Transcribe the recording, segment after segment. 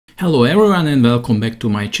Hello everyone and welcome back to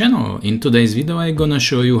my channel. In today's video I'm gonna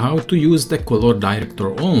show you how to use the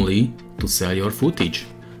ColorDirector only to sell your footage.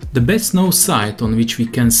 The best known site on which we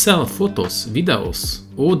can sell photos, videos,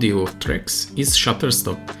 audio tracks is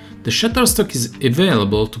Shutterstock. The Shutterstock is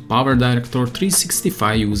available to PowerDirector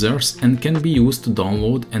 365 users and can be used to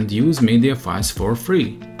download and use media files for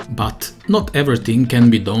free. But not everything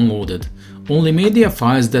can be downloaded. Only media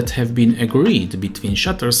files that have been agreed between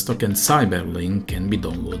Shutterstock and Cyberlink can be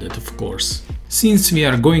downloaded, of course. Since we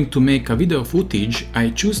are going to make a video footage, I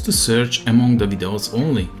choose to search among the videos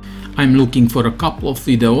only. I'm looking for a couple of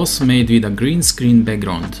videos made with a green screen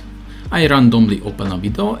background. I randomly open a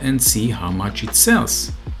video and see how much it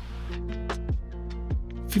sells.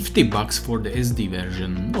 $50 for the SD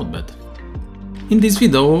version, not bad. In this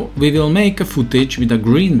video we will make a footage with a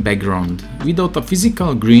green background. Without a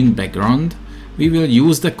physical green background, we will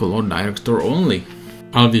use the ColorDirector only.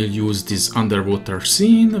 I will use this underwater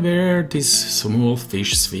scene where this small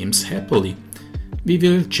fish swims happily. We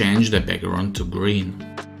will change the background to green.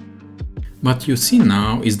 What you see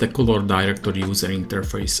now is the ColorDirector user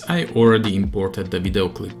interface. I already imported the video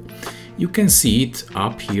clip. You can see it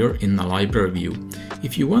up here in the library view.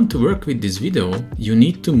 If you want to work with this video, you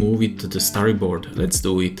need to move it to the storyboard. Let's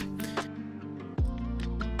do it.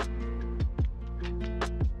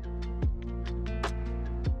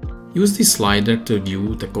 Use this slider to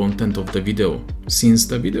view the content of the video. Since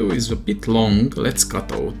the video is a bit long, let's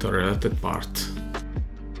cut out a related part.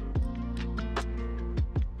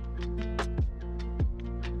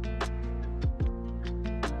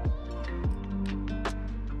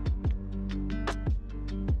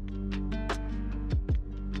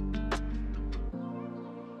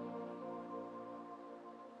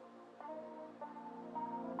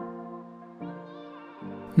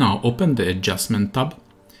 Now open the Adjustment tab.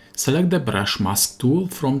 Select the Brush Mask tool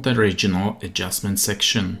from the Regional Adjustment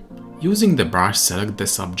section. Using the brush, select the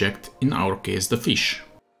subject, in our case the fish.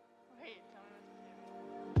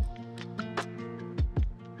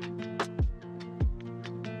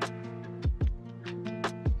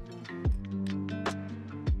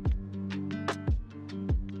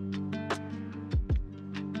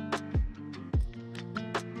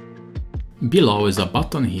 Below is a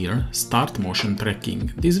button here, Start Motion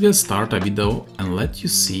Tracking. This will start a video and let you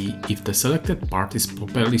see if the selected part is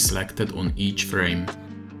properly selected on each frame.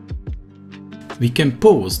 We can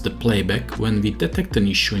pause the playback when we detect an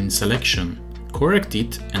issue in selection, correct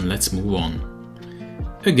it and let's move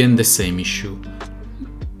on. Again the same issue.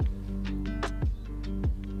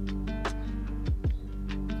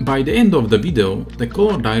 By the end of the video, the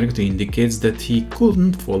ColorDirector indicates that he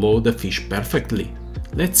couldn't follow the fish perfectly.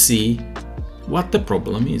 Let's see what the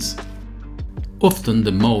problem is. Often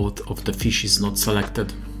the mouth of the fish is not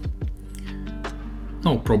selected.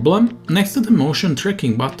 No problem. Next to the motion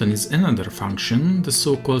tracking button is another function, the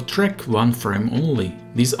so-called track one frame only.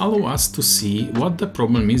 This allows us to see what the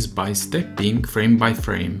problem is by stepping frame by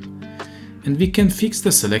frame. And we can fix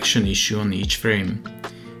the selection issue on each frame.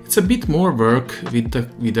 It's a bit more work with the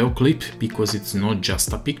video clip because it's not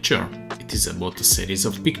just a picture, it is about a series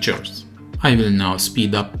of pictures. I will now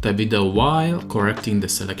speed up the video while correcting the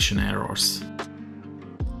selection errors.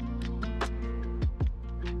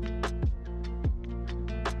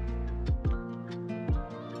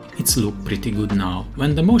 It's look pretty good now.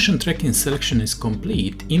 When the motion tracking selection is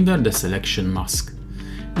complete, invert the selection mask.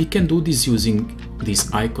 We can do this using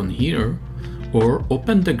this icon here, or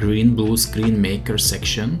open the green blue screen maker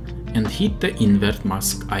section and hit the invert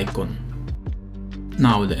mask icon.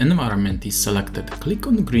 Now the environment is selected. Click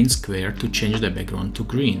on green square to change the background to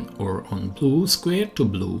green, or on blue square to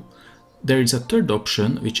blue. There is a third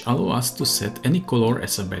option which allows us to set any color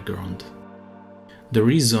as a background. The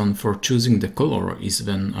reason for choosing the color is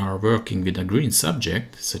when are working with a green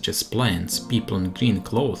subject, such as plants, people in green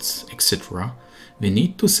clothes, etc. we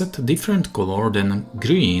need to set a different color than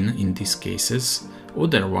green in these cases,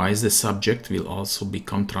 otherwise the subject will also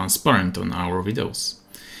become transparent on our videos.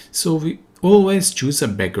 So we always choose a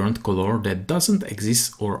background color that doesn't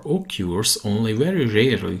exist or occurs only very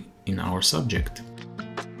rarely in our subject.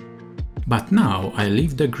 But now I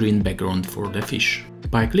leave the green background for the fish.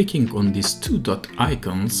 By clicking on these two dot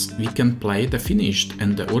icons, we can play the finished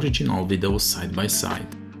and the original videos side by side.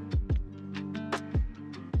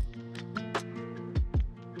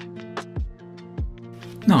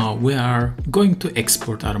 Now we are going to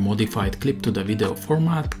export our modified clip to the video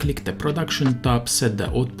format. Click the Production tab, set the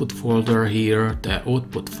output folder here, the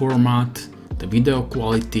output format, the video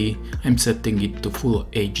quality. I'm setting it to full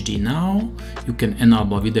HD now. You can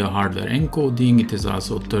enable video hardware encoding. It is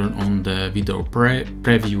also turn on the video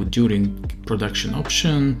preview during production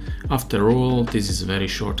option. After all, this is a very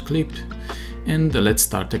short clip, and let's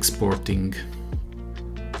start exporting.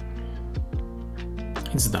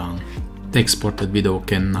 It's done. The exported video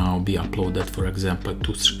can now be uploaded, for example,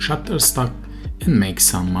 to Shutterstock and make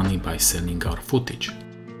some money by selling our footage.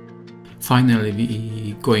 Finally,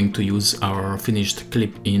 we're going to use our finished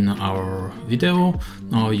clip in our video.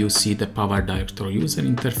 Now you see the PowerDirector user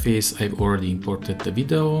interface. I've already imported the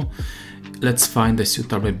video. Let's find a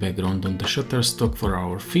suitable background on the Shutterstock for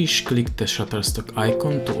our fish. Click the Shutterstock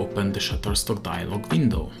icon to open the Shutterstock dialog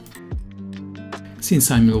window.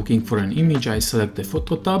 Since I'm looking for an image, I select the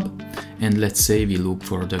Photo tab, and let's say we look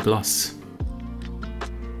for the glass.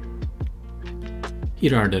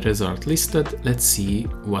 Here are the results listed. Let's see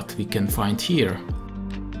what we can find here.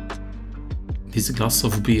 This glass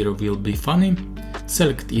of beer will be funny.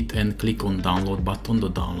 Select it and click on download button to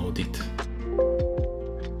download it.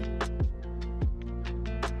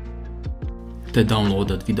 The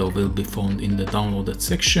downloaded video will be found in the downloaded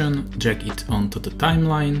section. Drag it onto the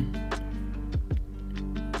timeline.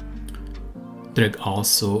 Drag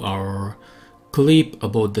also our clip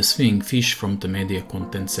about the swimming fish from the media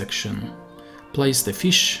content section. Place the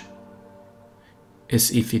fish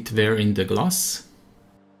as if it were in the glass.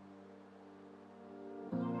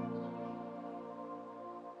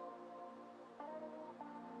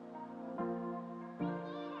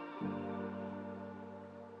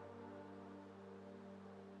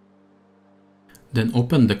 Then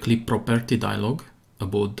open the clip property dialog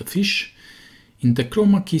about the fish. In the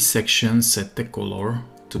chroma key section, set the color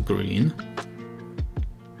to green.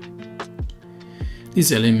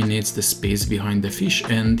 This eliminates the space behind the fish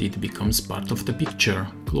and it becomes part of the picture.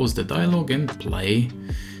 Close the dialog and play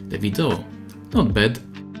the video. Not bad.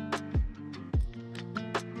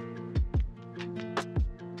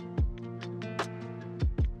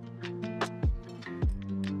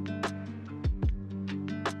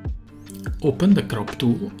 Open the crop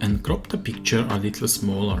tool and crop the picture a little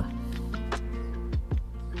smaller.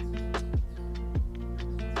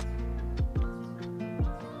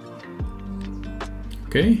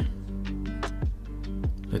 Okay,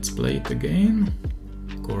 let's play it again.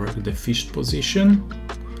 Correct the fish position.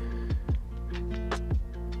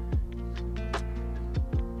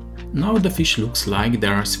 Now the fish looks like they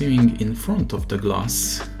are swimming in front of the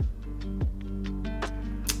glass.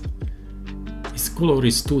 Its color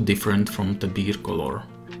is too different from the beer color.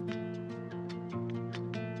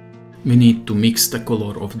 We need to mix the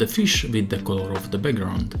color of the fish with the color of the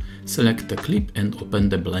background. Select the clip and open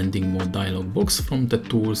the blending mode dialog box from the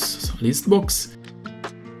tools list box.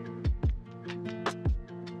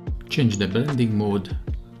 Change the blending mode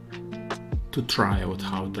to try out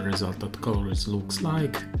how the resulted colors looks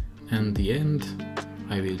like, and in the end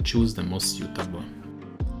I will choose the most suitable.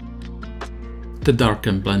 The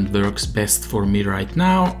darken blend works best for me right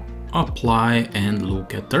now. Apply and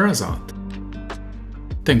look at the result.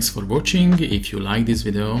 Thanks for watching. If you like this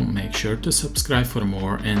video, make sure to subscribe for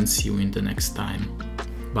more and see you in the next time.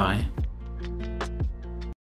 Bye.